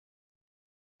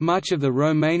Much of the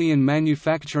Romanian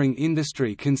manufacturing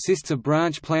industry consists of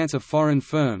branch plants of foreign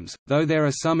firms, though there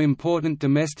are some important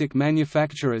domestic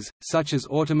manufacturers, such as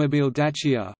Automobile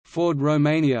Dacia, Ford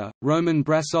Romania, Roman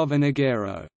Brasov and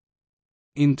Agero.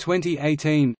 In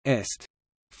 2018,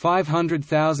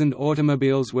 500,000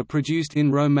 automobiles were produced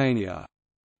in Romania.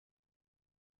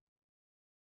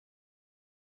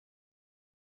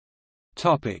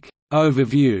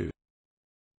 Overview.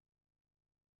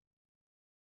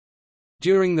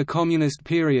 During the Communist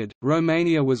period,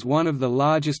 Romania was one of the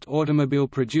largest automobile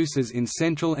producers in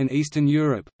Central and Eastern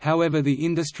Europe, however the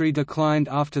industry declined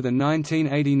after the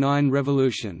 1989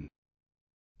 revolution.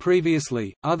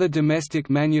 Previously, other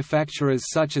domestic manufacturers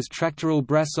such as Tractorul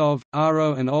Brasov,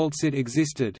 Aro and Oltsit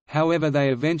existed, however they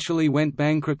eventually went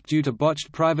bankrupt due to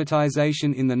botched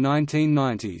privatization in the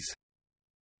 1990s.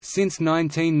 Since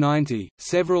 1990,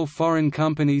 several foreign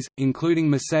companies, including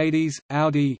Mercedes,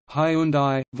 Audi,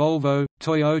 Hyundai, Volvo,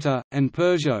 Toyota, and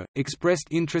Peugeot, expressed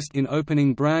interest in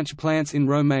opening branch plants in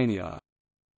Romania.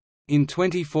 In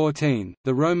 2014,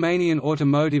 the Romanian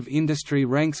automotive industry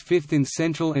ranks fifth in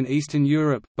Central and Eastern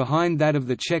Europe, behind that of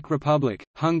the Czech Republic,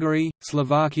 Hungary,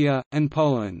 Slovakia, and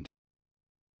Poland.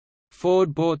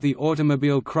 Ford bought the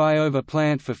Automobile Craiova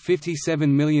plant for $57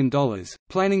 million,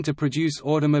 planning to produce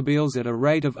automobiles at a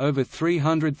rate of over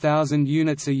 300,000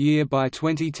 units a year by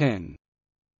 2010.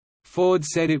 Ford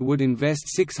said it would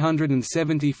invest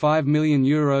 €675 million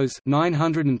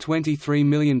 $923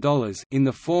 million in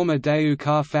the former Daewoo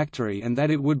car factory and that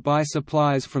it would buy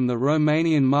supplies from the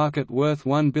Romanian market worth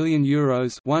 €1 billion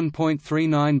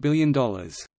 $1.39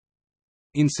 billion.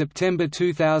 In September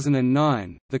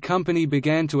 2009, the company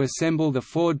began to assemble the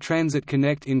Ford Transit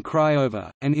Connect in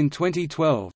Craiova, and in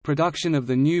 2012, production of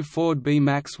the new Ford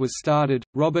B-Max was started.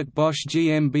 Robert Bosch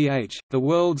GmbH, the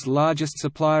world's largest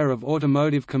supplier of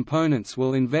automotive components,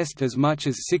 will invest as much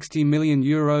as €60 million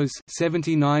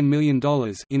 $79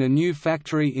 million in a new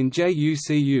factory in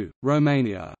Jucu,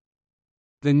 Romania.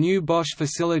 The new Bosch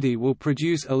facility will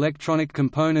produce electronic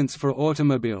components for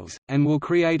automobiles, and will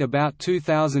create about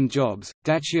 2,000 jobs.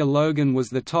 Dacia Logan was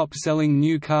the top-selling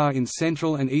new car in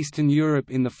Central and Eastern Europe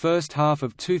in the first half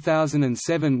of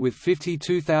 2007 with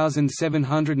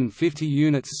 52,750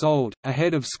 units sold,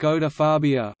 ahead of Skoda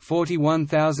Fabia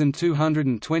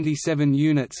 41,227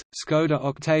 units, Skoda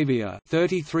Octavia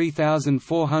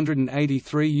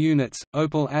 33,483 units,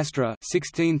 Opel Astra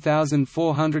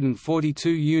 16,442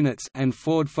 units, and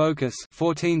Ford Focus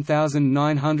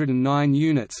 14,909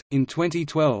 units. In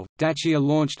 2012, Dacia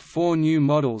launched four new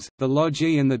models, the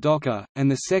Logi and the Docker,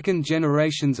 and the second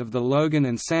generations of the Logan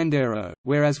and Sandero,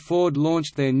 whereas Ford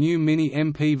launched their new mini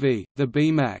MPV, the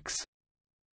B-Max.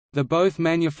 The both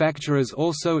manufacturers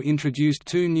also introduced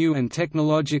two new and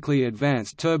technologically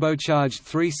advanced turbocharged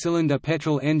three-cylinder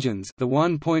petrol engines, the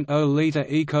 1.0-litre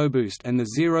EcoBoost and the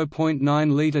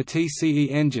 0.9-litre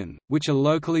TCE engine, which are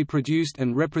locally produced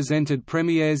and represented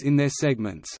premieres in their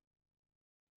segments.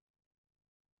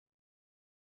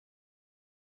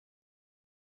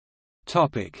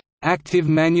 Active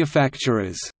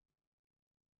manufacturers.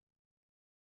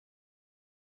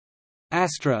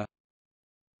 Astra,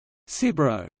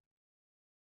 Cibro,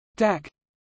 DAC,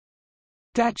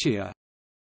 Dacia,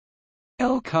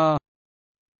 L-Car,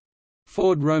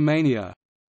 Ford Romania,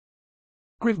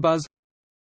 Grivbus,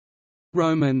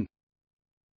 Roman.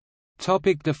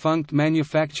 Defunct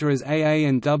manufacturers AA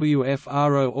and WF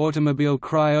Aro Automobile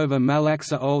Craiova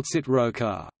Malaxa Oltsit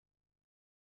Rocar.